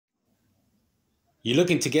You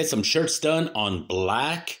looking to get some shirts done on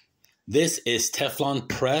black? This is Teflon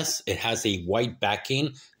press. It has a white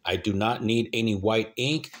backing. I do not need any white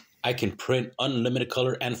ink. I can print unlimited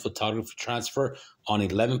color and photography transfer on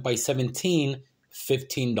 11x17,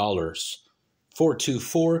 $15.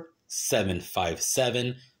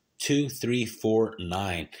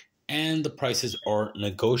 424-757-2349. And the prices are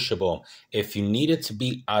negotiable. If you need it to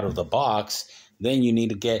be out of the box, then you need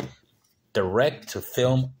to get direct to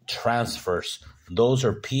film transfers. Those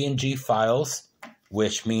are PNG files,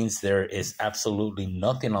 which means there is absolutely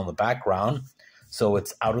nothing on the background. So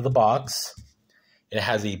it's out of the box. It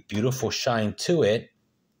has a beautiful shine to it.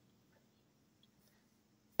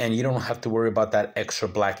 And you don't have to worry about that extra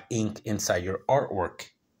black ink inside your artwork.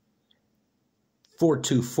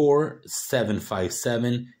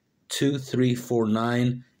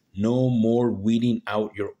 424-757-2349. No more weeding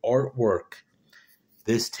out your artwork.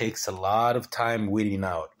 This takes a lot of time weeding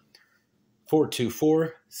out.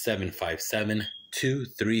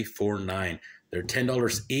 424-757-2349. They're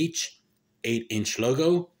 $10 each, 8-inch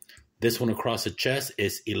logo. This one across the chest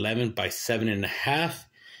is 11 by 7.5.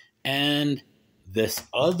 And this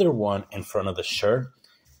other one in front of the shirt,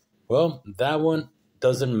 well, that one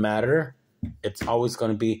doesn't matter. It's always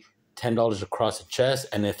going to be $10 across the chest.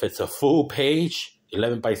 And if it's a full page,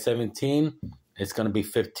 11 by 17, it's going to be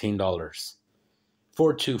 $15.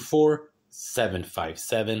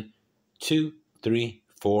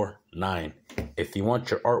 424-757-2349. If you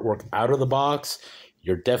want your artwork out of the box,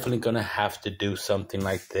 you're definitely going to have to do something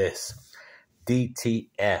like this.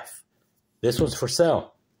 DTF. This one's for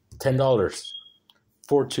sale. $10.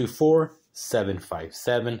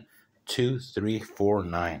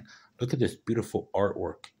 424-757-2349. Look at this beautiful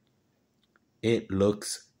artwork. It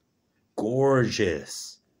looks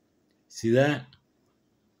gorgeous. See that?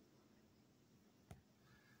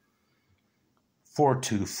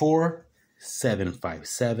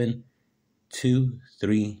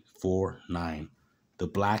 424-757-2349. The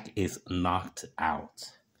black is knocked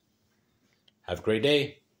out. Have a great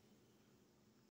day.